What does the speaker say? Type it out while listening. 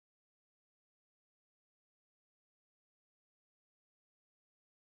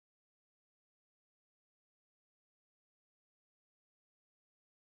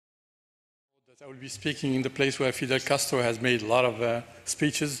I will be speaking in the place where Fidel Castro has made a lot of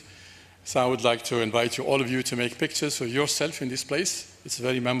speeches. So I would like to invite you, all of you, to make pictures of yourself in this place. It's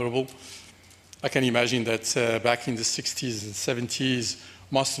very memorable. I can imagine that back in the 60s and 70s,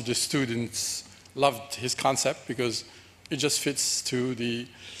 most of the students loved his concept because it just fits to the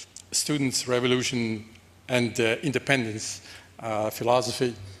students' revolution and independence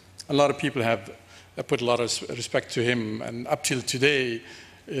philosophy. A lot of people have put a lot of respect to him, and up till today,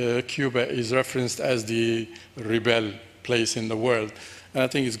 Cuba is referenced as the rebel place in the world. And I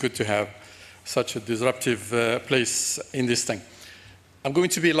think it's good to have such a disruptive place in this thing. I'm going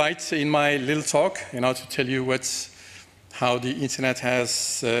to be light in my little talk, to tell you how the internet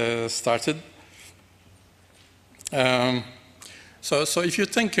has started. So if you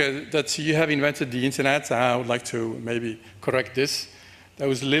think that you have invented the internet, I would like to maybe correct this. There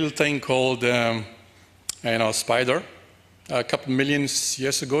was a little thing called, spider. A couple million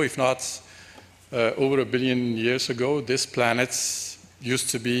years ago, if not over 1 billion years ago, this planet used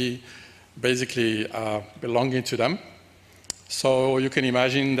to be basically belonging to them. So you can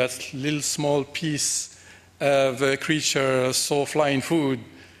imagine that little small piece of a creature saw flying food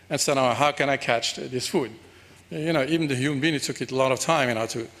and said, "Oh, how can I catch this food?" Even the human being, it took it a lot of time,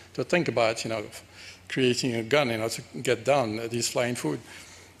 to think about, creating a gun, to get down this flying food,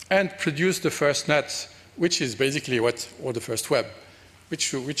 and produce the first net, which is basically or the first web,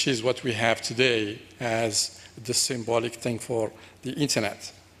 which is what we have today as the symbolic thing for the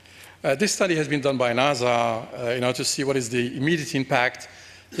internet. This study has been done by NASA, to see what is the immediate impact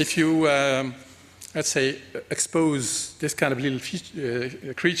if you, let's say, expose this kind of little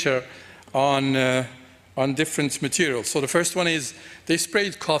creature on different materials. So the first one is they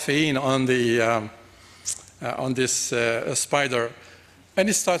sprayed caffeine on this spider, and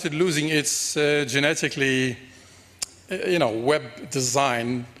it started losing its genetically, web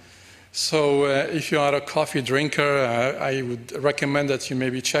design. So if you are a coffee drinker, I would recommend that you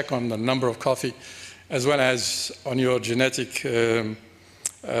maybe check on the number of coffee as well as on your genetic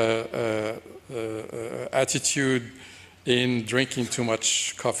attitude in drinking too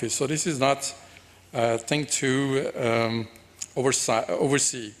much coffee. So this is not a thing to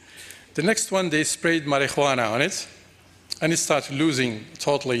oversee. The next one, they sprayed marijuana on it, and it started losing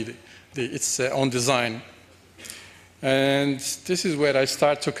totally its own design. And this is where I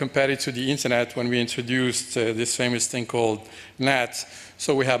start to compare it to the internet when we introduced this famous thing called NAT.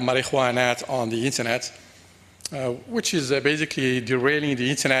 So we have marijuana NAT on the internet, which is basically derailing the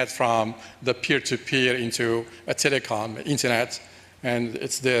internet from the peer-to-peer into a telecom internet. And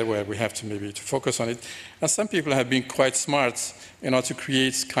it's there where we have to maybe to focus on it. And some people have been quite smart, to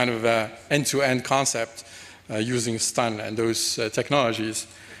create kind of an end-to-end concept using stun and those technologies.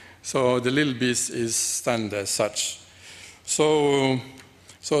 So the little beast is stunned as such. So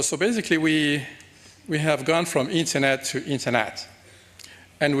basically we have gone from internet to internet.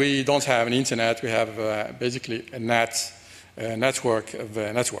 And we don't have an internet, we have basically a network of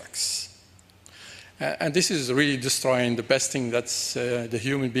networks. And this is really destroying the best thing that the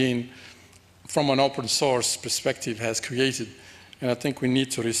human being, from an open source perspective, has created. And I think we need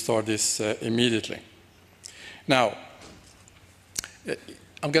to restore this immediately. Now,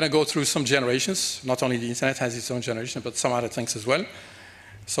 I'm going to go through some generations. Not only the internet has its own generation, but some other things as well.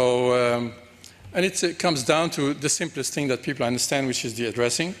 So, and it comes down to the simplest thing that people understand, which is the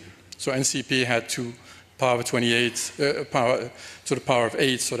addressing. So NCP had 2 power of 28, power to the power of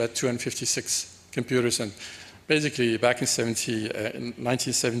 8, so that 256 computers. And basically, back in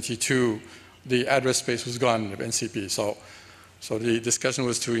 1972, the address space was gone of NCP. So the discussion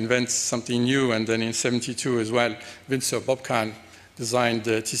was to invent something new, and then in 72 as well, Vince Bobcan designed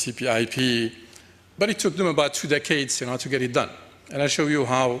the TCP/IP, but it took them about 2 decades, to get it done. And I'll show you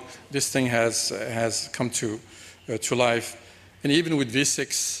how this thing has come to life. And even with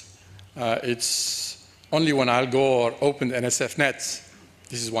V6, it's only when Al Gore opened NSFNet.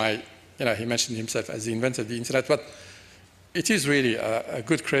 This is why he mentioned himself as the inventor of the internet. But it is really a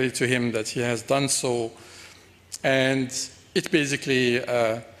good credit to him that he has done so. And it basically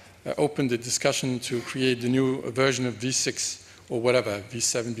opened the discussion to create the new version of V6 or whatever,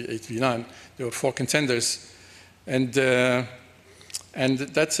 V7, V8, V9. There were 4 contenders. And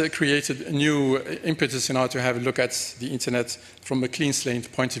that created a new impetus to have a look at the internet from a clean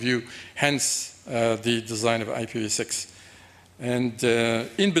slate point of view, hence the design of IPv6. And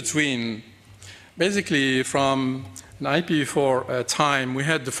in between, basically from an IPv4 time, we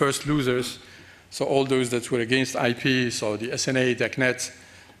had the first losers. So all those that were against IP, so the SNA, DACnet,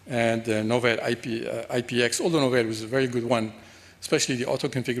 and Novell IPX, although Novell was a very good one, especially the auto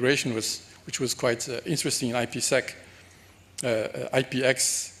configuration, which was quite interesting in IPsec.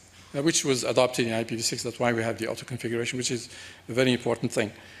 IPX which was adopted in IPv6. That's why we have the auto-configuration, which is a very important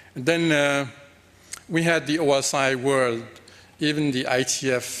thing. And then we had the OSI world. Even the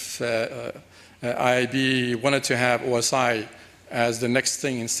ITF IIB wanted to have OSI as the next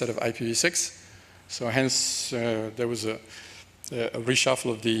thing instead of IPv6. So hence, there was a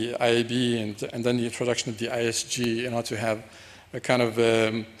reshuffle of the IIB and then the introduction of the ISG in order to have a kind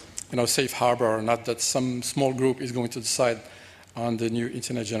of safe harbor, or not that some small group is going to decide on the new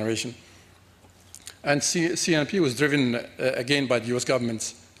internet generation. And CNP was driven again by the US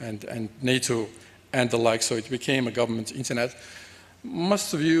government and NATO and the like, so it became a government internet.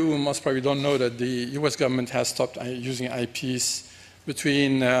 Most of you most probably don't know that the US government has stopped using IPs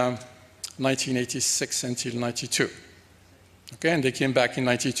between 1986 until 92. Okay, and they came back in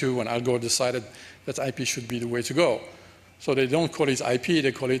 92 when Al Gore decided that IP should be the way to go. So they don't call it IP,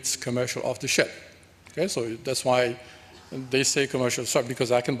 they call it commercial off the shelf. Okay, so that's why they say commercial stuff,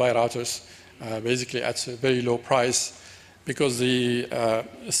 because I can buy routers basically at a very low price, because the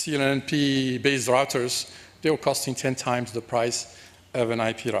CLNP-based routers, they were costing 10 times the price of an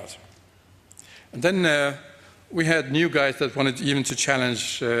IP router. And then we had new guys that wanted even to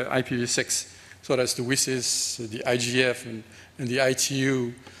challenge IPv6. So that's the WSIS, the IGF, and the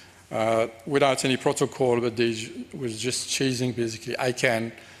ITU, without any protocol, but they were just chasing basically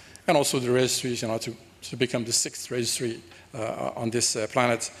ICANN, and also the registries, to become the 6th registry on this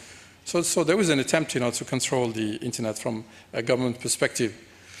planet. So there was an attempt, to control the internet from a government perspective.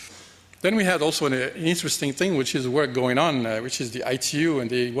 Then we had also an interesting thing, which is work going on, which is the ITU, and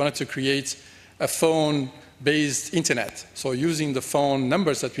they wanted to create a phone-based internet. So using the phone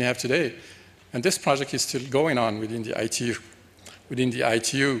numbers that we have today, and this project is still going on within the ITU,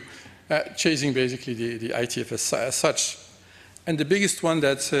 chasing basically the ITF as such. And the biggest one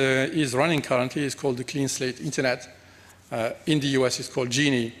that is running currently is called the Clean Slate Internet. In the US, it's called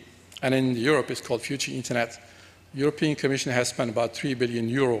Genie, and in Europe, it's called Future Internet. The European Commission has spent about €3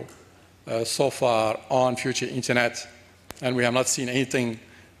 billion so far on Future Internet, and we have not seen anything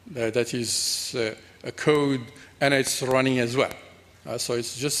that is a code, and it's running as well. So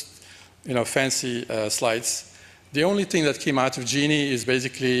it's just fancy slides. The only thing that came out of Genie is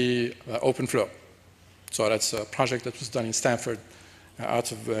basically OpenFlow. So that's a project that was done in Stanford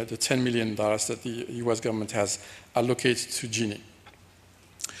out of the $10 million that the US government has allocated to Genie.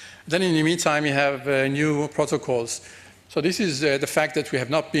 Then in the meantime, you have new protocols. So this is the fact that we have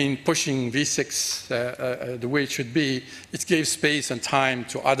not been pushing V6 the way it should be. It gave space and time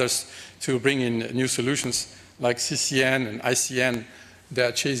to others to bring in new solutions like CCN and ICN. They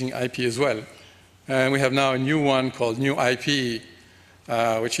are chasing IP as well. And we have now a new one called New IP,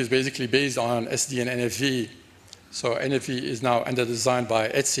 which is basically based on SDN NFV. So NFV is now under design by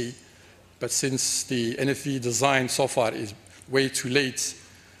ETSI, but since the NFV design so far is way too late,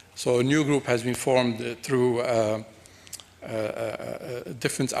 so a new group has been formed through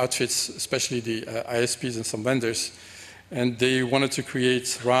different outfits, especially the ISPs and some vendors, and they wanted to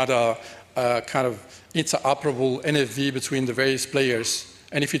create rather a kind of interoperable NFV between the various players,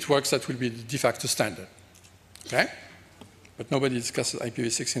 and if it works, that will be the de facto standard. Okay? But nobody discusses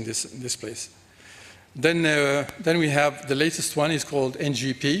IPv6 in this place. Then we have the latest one is called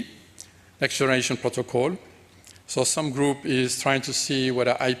NGP, Next Generation Protocol. So some group is trying to see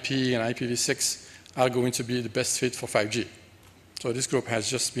whether IP and IPv6 are going to be the best fit for 5G. So this group has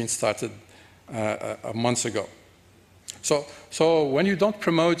just been started a month ago. So when you don't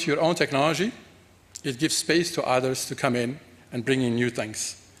promote your own technology, it gives space to others to come in and bring in new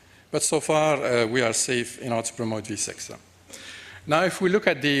things. But so far, we are safe in order to promote V6. Now, if we look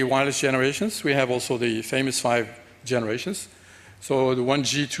at the wireless generations, we have also the famous 5 generations. So the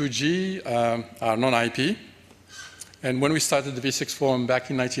 1G, 2G are non-IP. And when we started the V6 forum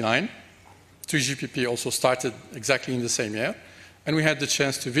back in '99, 3GPP also started exactly in the same year. And we had the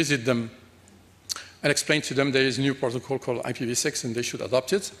chance to visit them and explain to them there is a new protocol called IPv6 and they should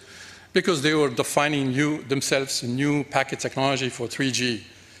adopt it, because they were defining themselves a new packet technology for 3G.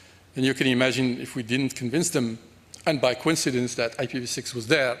 And you can imagine if we didn't convince them, and by coincidence that IPv6 was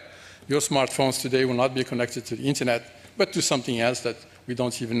there, your smartphones today will not be connected to the internet, but to something else that we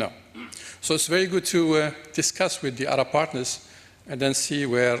don't even know. So it's very good to discuss with the other partners and then see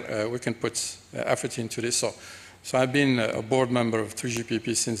where we can put effort into this. So I've been a board member of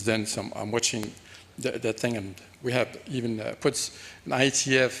 3GPP since then, so I'm watching that thing, and we have even put an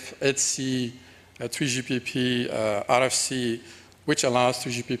IETF, ETSI, 3GPP, RFC, which allows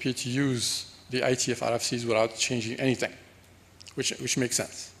 3GPP to use the IETF RFCs without changing anything, which makes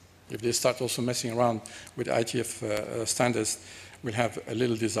sense. If they start also messing around with IETF standards, we'll have a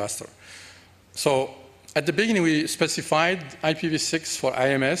little disaster. So At the beginning, we specified IPv6 for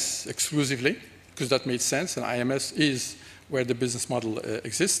IMS exclusively, because that made sense, and IMS is where the business model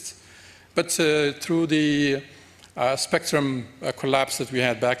exists. But through the spectrum collapse that we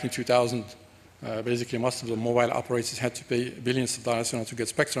had back in 2000, basically most of the mobile operators had to pay billions of dollars in order to get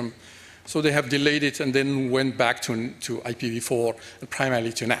spectrum. So they have delayed it and then went back to IPv4 and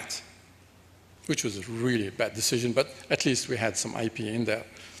primarily to NAT, which was a really bad decision, but at least we had some IP in there.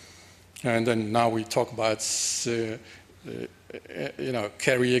 And then now we talk about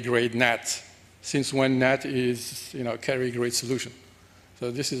carrier-grade NAT. Since when NAT is carrier-grade solution?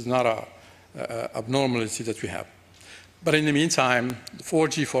 So this is not a abnormality that we have. But in the meantime, the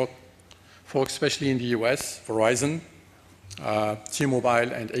 4G folks, especially in the US, Verizon,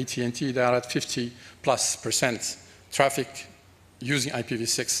 T-Mobile, and AT&T, they are at 50+% traffic using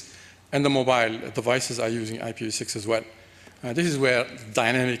IPv6, and the mobile devices are using IPv6 as well. This is where the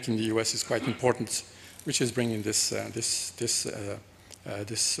dynamic in the US is quite important, which is bringing this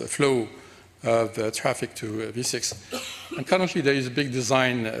flow of traffic to V6. And currently there is a big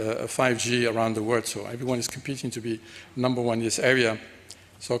design of 5G around the world, so everyone is competing to be #1 in this area.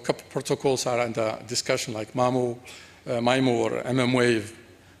 So a couple protocols are under discussion like MIMO or mmWave,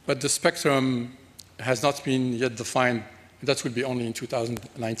 but the spectrum has not been yet defined. That will be only in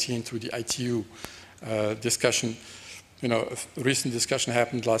 2019 through the ITU discussion. A recent discussion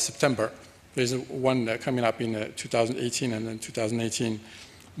happened last September. There's one coming up in 2018, and then 2018,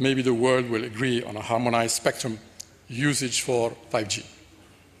 maybe the world will agree on a harmonized spectrum usage for 5G.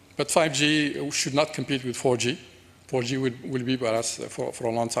 But 5G should not compete with 4G. 4G will be with us for a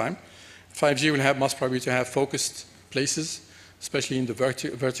long time. 5G will have most probably to have focused places, especially in the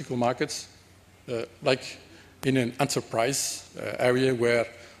vertical markets, like in an enterprise area where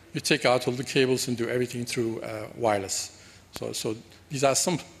you take out all the cables and do everything through wireless. So these are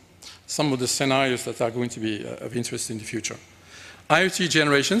some of the scenarios that are going to be of interest in the future. IoT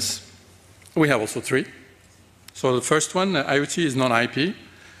generations, we have also 3. So the first one, IoT is non-IP.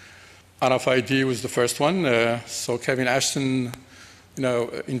 RFID was the first one. So Kevin Ashton,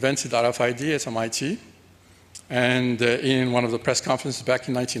 invented RFID at MIT. And in one of the press conferences back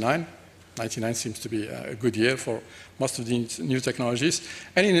in 99 seems to be a good year for most of the new technologies.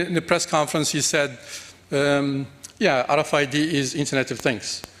 And in the press conference, he said, yeah, RFID is Internet of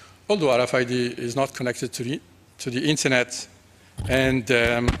Things. Although RFID is not connected to the Internet. And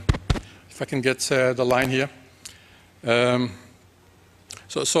if I can get the line here.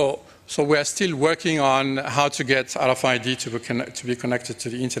 So we are still working on how to get RFID to be connected to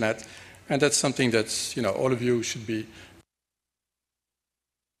the Internet. And that's something that all of you should be.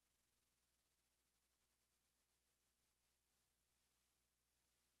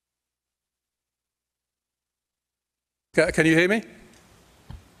 Can you hear me?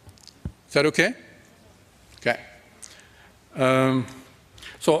 Is that okay? Okay. And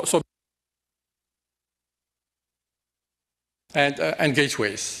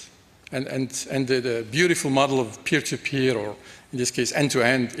gateways. And the beautiful model of peer-to-peer, or in this case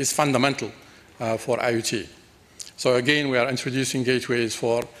end-to-end, is fundamental for IoT. So again, we are introducing gateways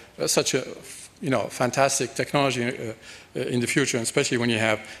for such a fantastic technology in the future, especially when you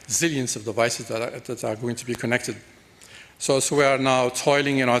have zillions of devices that are going to be connected. So we are now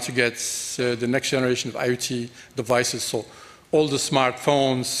toiling in order to get the next generation of IoT devices. So all the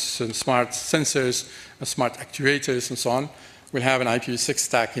smartphones and smart sensors and smart actuators and so on will have an IPv6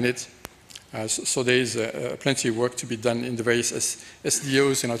 stack in it. So there is plenty of work to be done in the various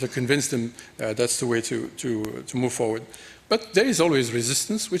SDOs in order to convince them that's the way to move forward. But there is always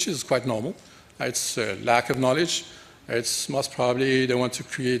resistance, which is quite normal. It's lack of knowledge. It's most probably they want to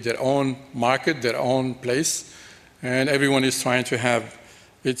create their own market, their own place, and everyone is trying to have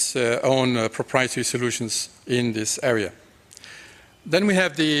its own proprietary solutions in this area. Then we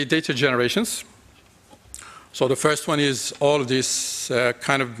have the data generations. So the first one is all of this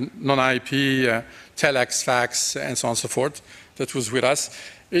kind of non-IP, telex, fax, and so on and so forth that was with us.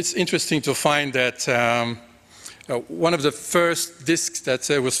 It's interesting to find that one of the first disks that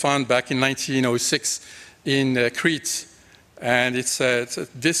was found back in 1906 in Crete, and it's a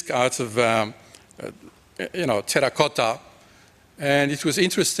disk out of terracotta. And it was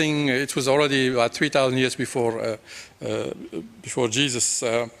interesting. It was already about 3,000 years before Jesus.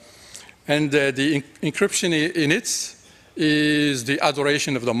 And the encryption in it is the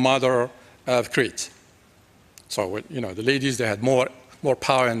adoration of the mother of Crete. So, the ladies, they had more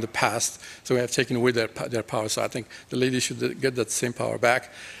power in the past, so we have taken away their power. So I think the ladies should get that same power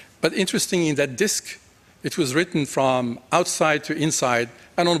back. But interesting, in that disk, it was written from outside to inside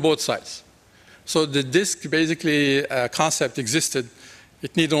and on both sides. So the disk, basically, concept existed,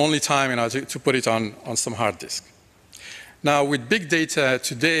 It needs only time to put it on some hard disk. Now, with big data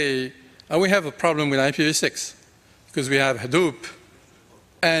today, we have a problem with IPv6 because we have Hadoop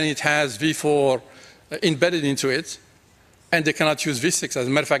and it has v4 embedded into it, and they cannot use v6. As a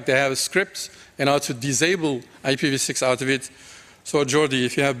matter of fact, they have a script to disable IPv6 out of it. So, Jordi,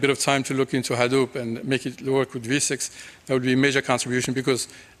 if you have a bit of time to look into Hadoop and make it work with v6, that would be a major contribution because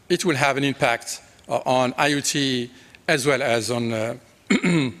it will have an impact on IoT as well as on the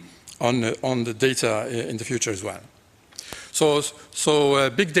data in the future as well. So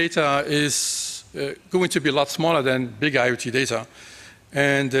big data is going to be a lot smaller than big IoT data.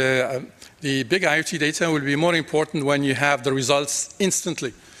 And the big IoT data will be more important when you have the results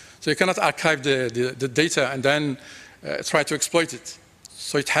instantly. So you cannot archive the data and then try to exploit it.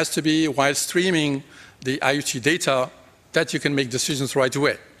 So it has to be while streaming the IoT data that you can make decisions right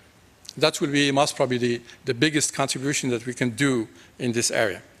away. That will be most probably the biggest contribution that we can do in this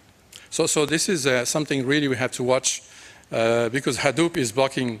area. So this is something really we have to watch because Hadoop is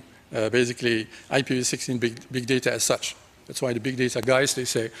blocking basically IPv6 in big data as such. That's why the big data guys, they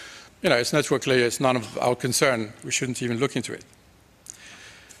say, it's network layer, it's none of our concern. We shouldn't even look into it.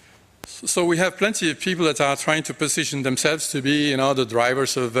 So we have plenty of people that are trying to position themselves to be, the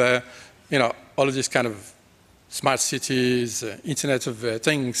drivers of, all of these kind of smart cities, Internet of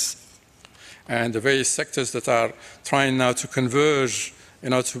Things, and the various sectors that are trying now to converge,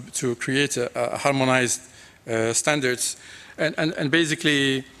 to create a harmonized standards. And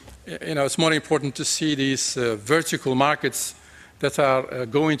basically, it's more important to see these vertical markets that are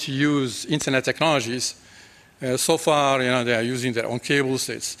going to use Internet technologies. So far, they are using their own cables,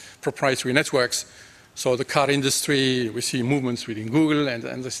 it's proprietary networks. So the car industry, we see movements within Google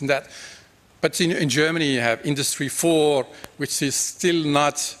and this and that. But in Germany, you have Industry 4, which is still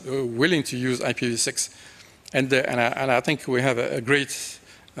not willing to use IPv6. And I think we have a great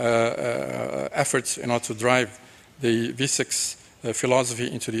effort to drive the v6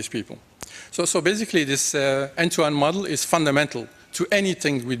 philosophy into these people. So basically, this end-to-end model is fundamental to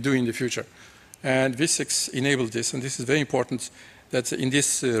anything we do in the future. And v6 enabled this, and this is very important that in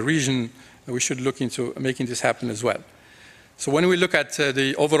this region, we should look into making this happen as well. So when we look at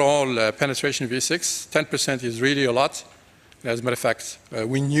the overall penetration of v6, 10% is really a lot. As a matter of fact,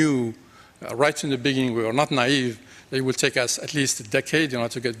 we knew right in the beginning, we were not naive, that it will take us at least a decade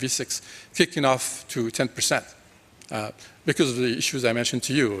to get v6 kicking off to 10%. Because of the issues I mentioned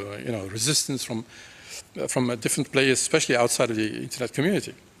to you, resistance from different players, especially outside of the internet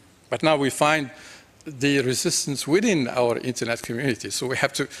community. But now we find the resistance within our internet community, so we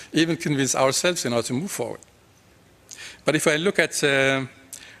have to even convince ourselves in order to move forward. But if I look at the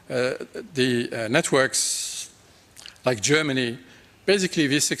networks like Germany, basically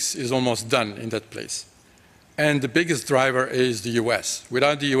v6 is almost done in that place. And the biggest driver is the US.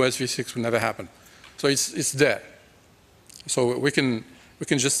 Without the US, v6 will never happen. So it's there. So we can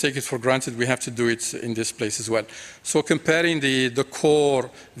just take it for granted. We have to do it in this place as well. So comparing the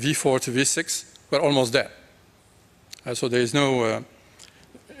core v4 to v6, we're almost there. So there is no,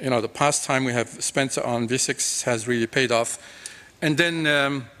 the past time we have spent on v6 has really paid off. And then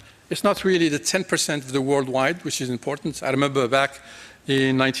it's not really the 10% of the worldwide, which is important. I remember back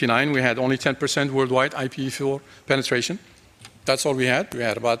in '99, we had only 10% worldwide IPv4 penetration. That's all we had. We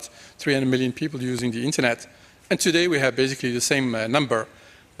had about 300 million people using the internet. And today we have basically the same number.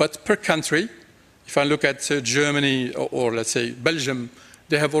 But per country, if I look at Germany or let's say Belgium,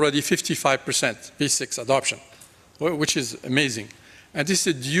 they have already 55% v6 adoption, which is amazing. And this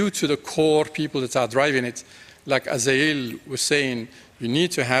is due to the core people that are driving it. Like Azael was saying, you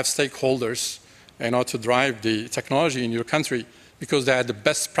need to have stakeholders to drive the technology in your country because they are the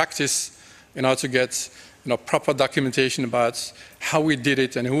best practice to get proper documentation about how we did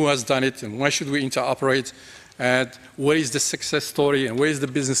it and who has done it and why should we interoperate and what is the success story and where is the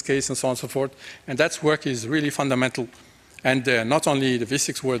business case and so on and so forth. And that work is really fundamental. And not only the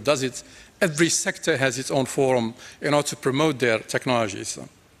v6 world does it, every sector has its own forum to promote their technologies.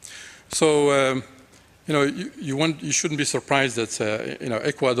 So you shouldn't be surprised that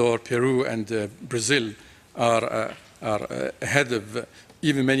Ecuador, Peru, and Brazil are ahead of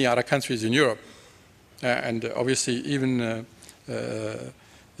even many other countries in Europe, and obviously even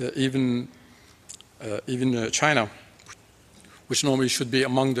China, which normally should be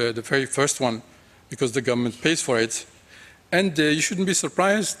among the very first one because the government pays for it. And you shouldn't be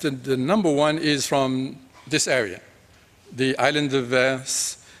surprised that the number one is from this area, the island of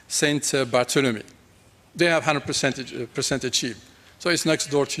Saint Bartholomew. They have 100% achieved. So it's next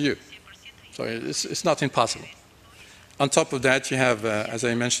door to you. So it's not impossible. On top of that, you have, as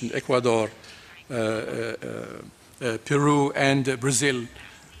I mentioned, Ecuador, Peru, and Brazil.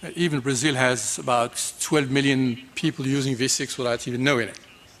 Even Brazil has about 12 million people using V6 without even knowing it.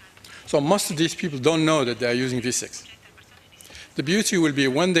 So most of these people don't know that they are using V6. The beauty will be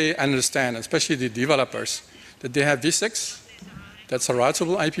when they understand, especially the developers, that they have V6, that's a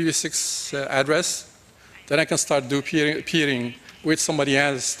routable IPv6 address, then I can start do peering with somebody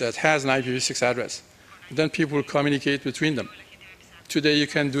else that has an IPv6 address. Then people will communicate between them. Today you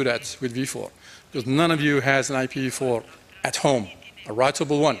can do that with V4, because none of you has an IPv4 at home, a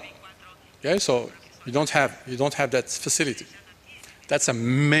routable one. Okay, so you don't have that facility. That's a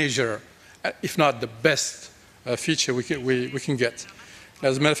major, if not the best feature we can get.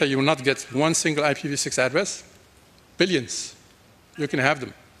 As a matter of fact, you will not get one single IPv6 address, billions. You can have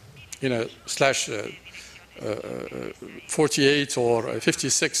them in a /48 or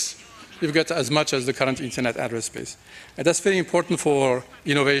 56. You've got as much as the current internet address space. And that's very important for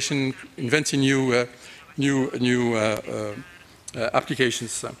innovation, inventing new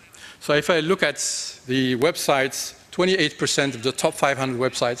applications. So if I look at the websites, 28% of the top 500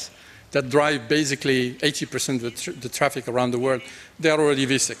 websites that drive basically 80% of the traffic around the world, they are already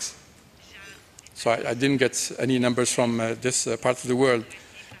V6. So I didn't get any numbers from this part of the world.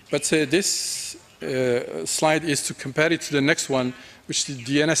 But this slide is to compare it to the next one, which is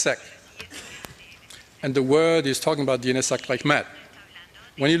DNSSEC. And the word is talking about DNSSEC like mad.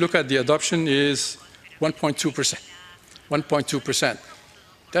 When you look at the adoption is 1.2%. 1.2%.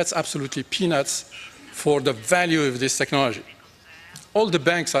 That's absolutely peanuts for the value of this technology. All the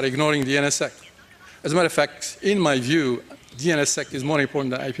banks are ignoring DNSSEC. As a matter of fact, in my view, DNSSEC is more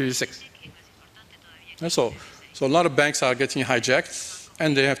important than IPv6. So a lot of banks are getting hijacked,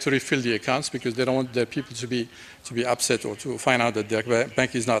 and they have to refill the accounts because they don't want their people to be upset or to find out that their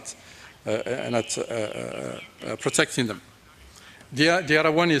bank is not protecting them. The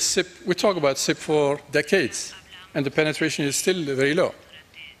other one is SIP. We talk about SIP for decades, and the penetration is still very low.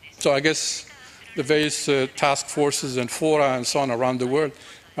 So I guess the various task forces and fora and so on around the world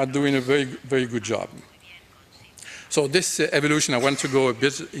are doing a very, very good job. So this evolution, I want to go a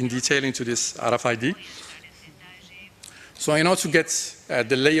bit in detail into this RFID. So in order to get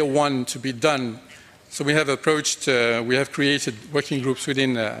the layer 1 to be done, so we have approached, we have created working groups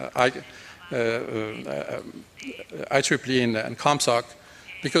within IEEE and ComSoc,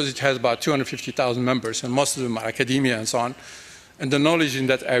 because it has about 250,000 members, and most of them are academia and so on. And the knowledge in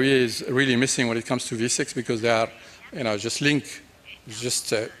that area is really missing when it comes to V6, because they are, just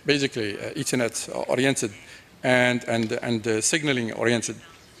basically Ethernet oriented and signaling oriented.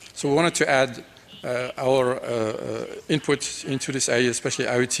 So we wanted to add our input into this area, especially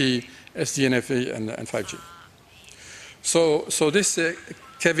IoT, SDN NFV, and 5G. So this,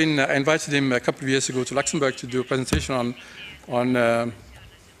 Kevin, I invited him a couple of years ago to Luxembourg to do a presentation on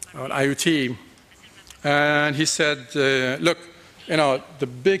IoT. And he said, look, the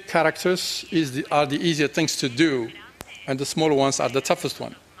big characters are the easier things to do, and the smaller ones are the toughest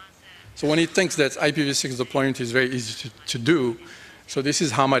one. So when he thinks that IPv6 deployment is very easy to do, so this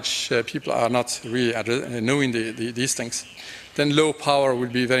is how much people are not really knowing these things, then low power will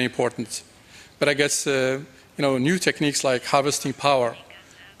be very important. But I guess new techniques like harvesting power.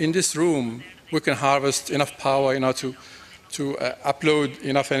 In this room, we can harvest enough power to upload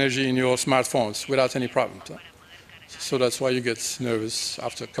enough energy in your smartphones without any problem. So that's why you get nervous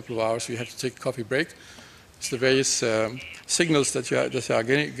after a couple of hours. You have to take a coffee break. It's the various signals that you are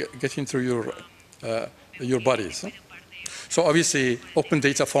getting through your bodies. So obviously, open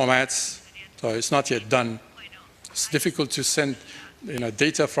data formats. So it's not yet done. It's difficult to send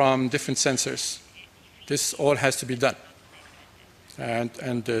data from different sensors. This all has to be done.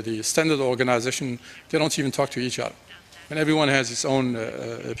 And the standard organization, they don't even talk to each other. And everyone has its own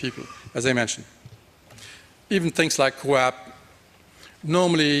people, as I mentioned. Even things like CoAP.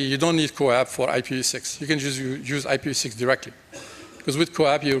 Normally, you don't need CoAP for IPv6. You can just use IPv6 directly. Because with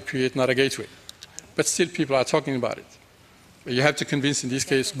CoAP, you create not a gateway. But still, people are talking about it. You have to convince, in this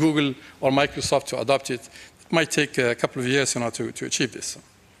case, Google or Microsoft to adopt it. It might take a couple of years to achieve this.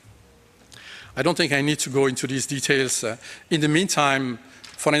 I don't think I need to go into these details. In the meantime,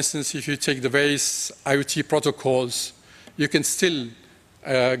 for instance, if you take the various IoT protocols, you can still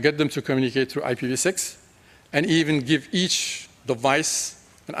get them to communicate through IPv6 and even give each device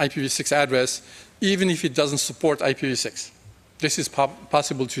an IPv6 address, even if it doesn't support IPv6. This is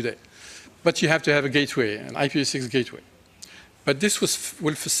possible today. But you have to have a gateway, an IPv6 gateway. But this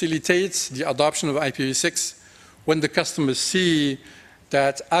will facilitate the adoption of IPv6 when the customers see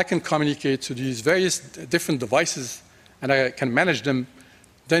that I can communicate to these various different devices and I can manage them.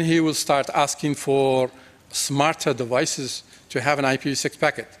 Then he will start asking for smarter devices to have an IPv6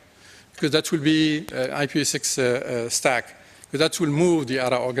 packet. because that will be IPv6 stack, because that will move the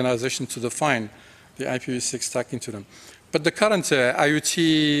other organization to define the IPv6 stack into them. But the current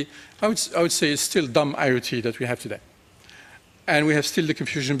IoT, I would say, is still dumb IoT that we have today. And we have still the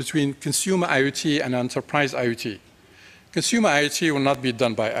confusion between consumer IoT and enterprise IoT. Consumer IoT will not be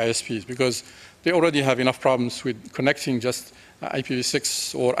done by ISPs because they already have enough problems with connecting just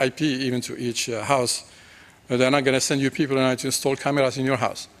IPv6 or IP even to each house. They're not going to send you people to install cameras in your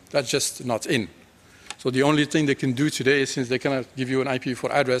house. That's just not in. So the only thing they can do today, since they cannot give you an IPv4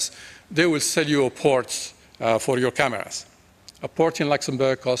 address, they will sell you a port for your cameras. A port in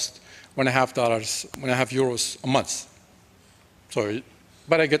Luxembourg costs €1.50 a month. So,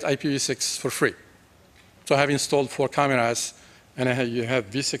 but I get IPv6 for free. So I have installed 4 cameras, and you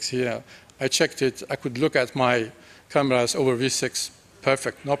have V6 here. I checked it. I could look at my cameras over V6.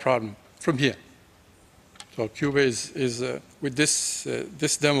 Perfect, no problem, from here. So Cuba is with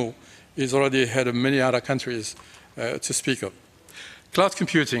this demo, is already ahead of many other countries to speak of. Cloud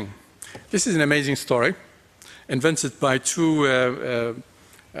computing. This is an amazing story, invented by two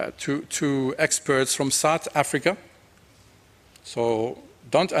experts from South Africa. So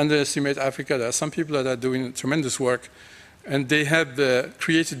don't underestimate Africa. There are some people that are doing tremendous work, and they have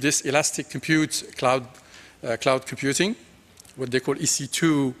created this elastic compute cloud computing, what they call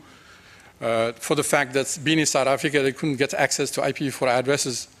EC2, for the fact that being in South Africa, they couldn't get access to IPv4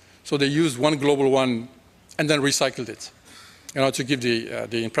 addresses, so they used one global one and then recycled it, to give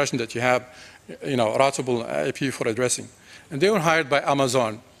the impression that you have, routable IPv4 addressing. And they were hired by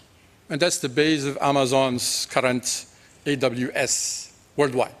Amazon, and that's the base of Amazon's current AWS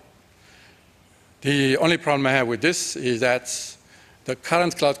worldwide. The only problem I have with this is that the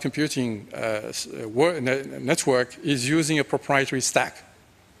current cloud computing network is using a proprietary stack.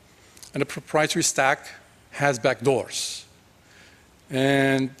 And the proprietary stack has backdoors.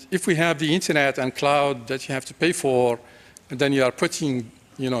 And if we have the internet and cloud that you have to pay for, and then you are putting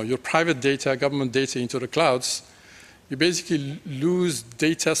your private data, government data into the clouds, you basically lose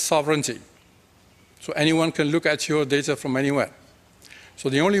data sovereignty. So anyone can look at your data from anywhere. So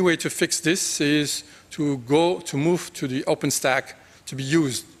the only way to fix this is to move to the OpenStack to be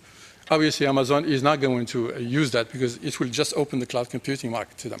used. Obviously, Amazon is not going to use that because it will just open the cloud computing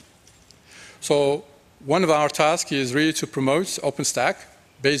market to them. So one of our tasks is really to promote OpenStack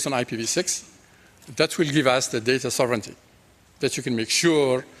based on IPv6. That will give us the data sovereignty, that you can make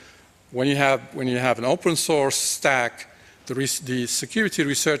sure when you have an open source stack, the security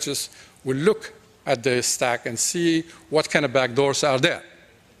researchers will look at the stack and see what kind of backdoors are there.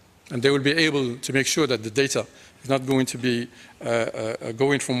 And they will be able to make sure that the data is not going to be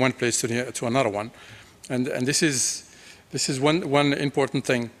going from one place to another one. And this is one important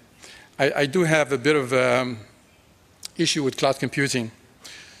thing. I do have a bit of issue with cloud computing.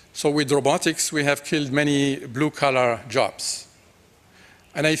 So with robotics, we have killed many blue-collar jobs.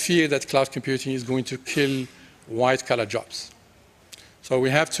 And I fear that cloud computing is going to kill white-collar jobs. So we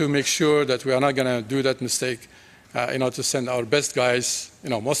have to make sure that we are not going to do that mistake, to send our best guys.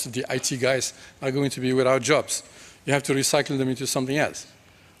 Most of the IT guys are going to be without jobs. You have to recycle them into something else,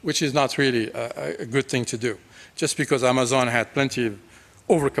 which is not really a good thing to do. Just because Amazon had plenty of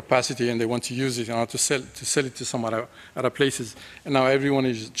overcapacity and they want to use it to sell it to some other places, and now everyone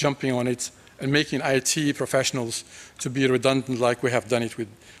is jumping on it and making IT professionals to be redundant, like we have done it with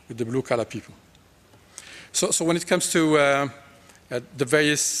the blue-collar people. So when it comes to the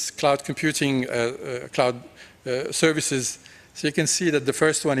various cloud computing cloud services, so you can see that the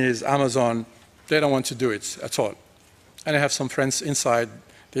first one is Amazon. They don't want to do it at all. And I have some friends inside.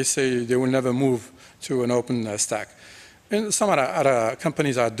 They say they will never move to an open stack. And some other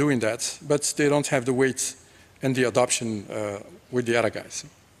companies are doing that, but they don't have the weight and the adoption with the other guys.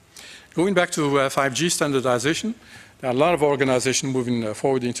 Going back to 5G standardization, there are a lot of organizations moving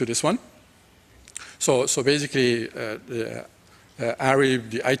forward into this one. So basically, the ARIB,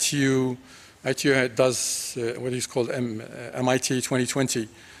 the ITU does what is called MIT 2020,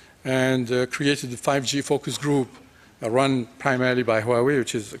 and created the 5G focus group run primarily by Huawei,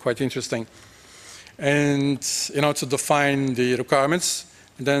 which is quite interesting. And to define the requirements,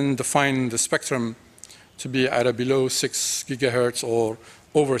 and then define the spectrum to be either below 6 gigahertz or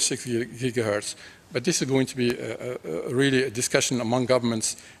over 6 gigahertz. But this is going to be really a discussion among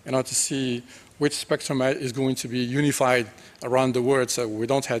governments to see which spectrum is going to be unified around the world, so we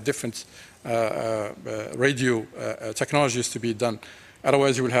don't have different radio technologies to be done.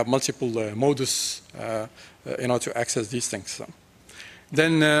 Otherwise, you will have multiple modus to access these things. So.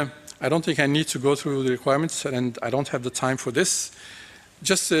 Then I don't think I need to go through the requirements, and I don't have the time for this.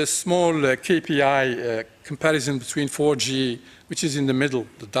 just a small KPI comparison between 4G, which is in the middle,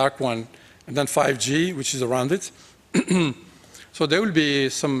 the dark one, and then 5G, which is around it. So there will be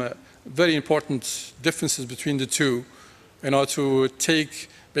some very important differences between the two in order to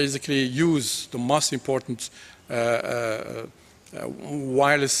basically use the most important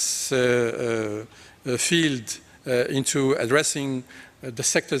wireless field into addressing the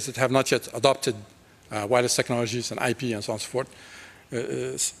sectors that have not yet adopted wireless technologies and IP and so on and so forth.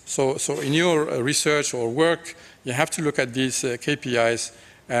 So in your research or work, you have to look at these KPIs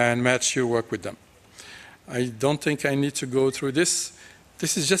and match your work with them. I don't think I need to go through this.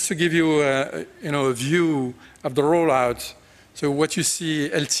 This is just to give you, a view of the rollout. So what you see,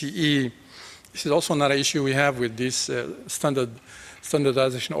 LTE, this is also another issue we have with this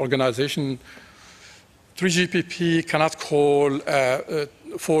standardization organization. 3GPP cannot call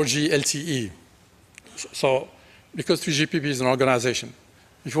 4G LTE. So, because 3GPP is an organization.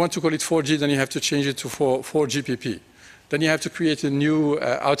 If you want to call it 4G, then you have to change it to 4GPP. Then you have to create a new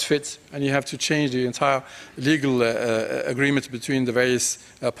outfit, and you have to change the entire legal agreement between the various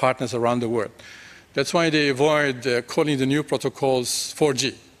partners around the world. That's why they avoid calling the new protocols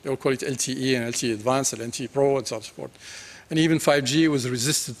 4G. They will call it LTE and LTE Advanced and LTE Pro and so on and so forth. And even 5G was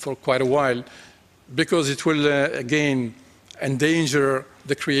resisted for quite a while because it will, again, endanger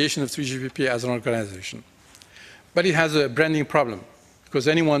the creation of 3GPP as an organization. But it has a branding problem, because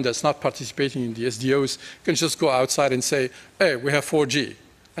anyone that's not participating in the SDOs can just go outside and say, hey, we have 4G.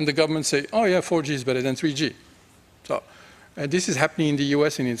 And the government say, oh yeah, 4G is better than 3G. So, this is happening in the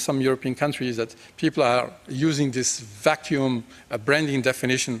US and in some European countries, that people are using this vacuum branding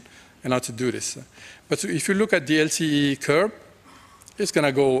definition in order to do this. But if you look at the LTE curve, it's going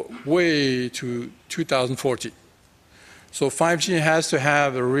to go way to 2040. So 5G has to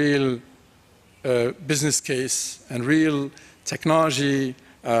have a real business case and real technology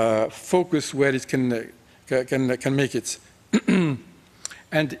focus where it can make it.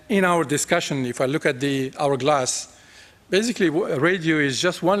 And in our discussion, if I look at the hourglass, basically radio is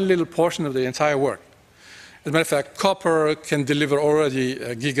just one little portion of the entire work. As a matter of fact, copper can deliver already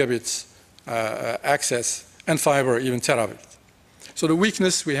gigabits access, and fiber even terabit. So the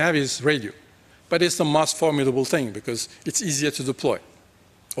weakness we have is radio. But it's the most formidable thing because it's easier to deploy.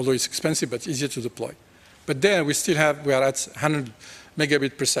 Although it's expensive, but easier to deploy. But there we are at 100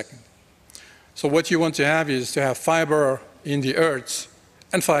 megabit per second. So what you want to have is to have fiber in the earth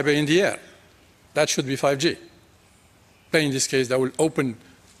and fiber in the air. That should be 5G. But in this case, that will open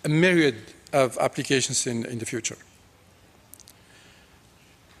a myriad of applications in the future.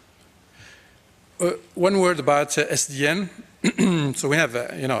 One word about SDN. So we have,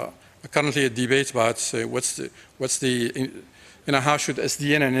 currently a debate about how should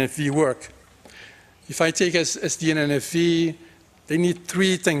SDN and NFV work. If I take SDN and NFV, they need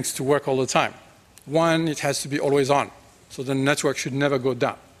three things to work all the time. One, it has to be always on, so the network should never go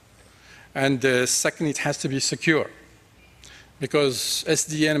down. And second, it has to be secure, because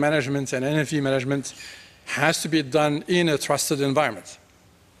SDN management and NFV management has to be done in a trusted environment.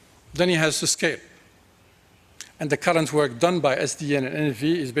 Then it has to scale. And the current work done by SDN and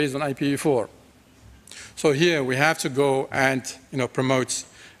NFV is based on IPv4. So here we have to go and promote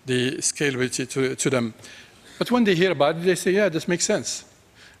the scalability to them. But when they hear about it, they say, yeah, this makes sense.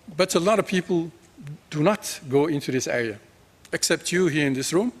 But a lot of people do not go into this area, except you here in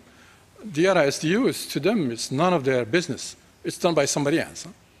this room. The other SDUs, to them, it's none of their business. It's done by somebody else,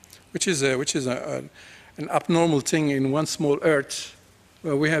 which is an abnormal thing in one small earth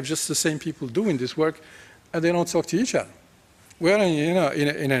where we have just the same people doing this work, and they don't talk to each other. We're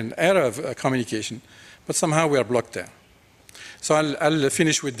in an era of communication, but somehow we are blocked there. So I'll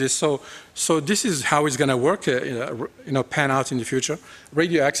finish with this. So this is how it's going to work, pan out in the future.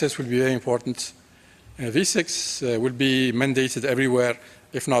 Radio access will be very important. V6 will be mandated everywhere,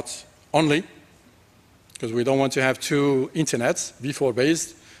 if not only, because we don't want to have two internets,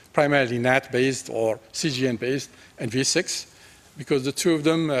 V4-based, primarily NAT-based or CGN-based, and V6, because the two of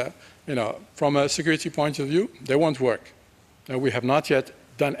them, from a security point of view, they won't work. We have not yet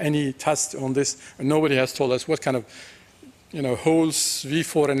done any tests on this, and nobody has told us what kind of holes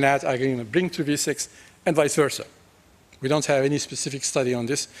V4 and NAT are going to bring to V6, and vice versa. We don't have any specific study on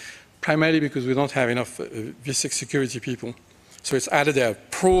this, primarily because we don't have enough V6 security people. So it's either they're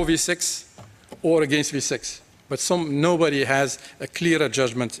pro V6 or against V6. But nobody has a clearer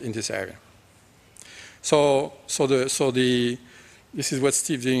judgment in this area. This is what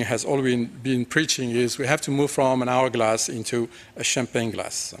Steve Ding has always been preaching, is we have to move from an hourglass into a champagne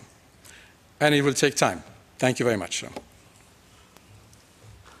glass. And it will take time. Thank you very much.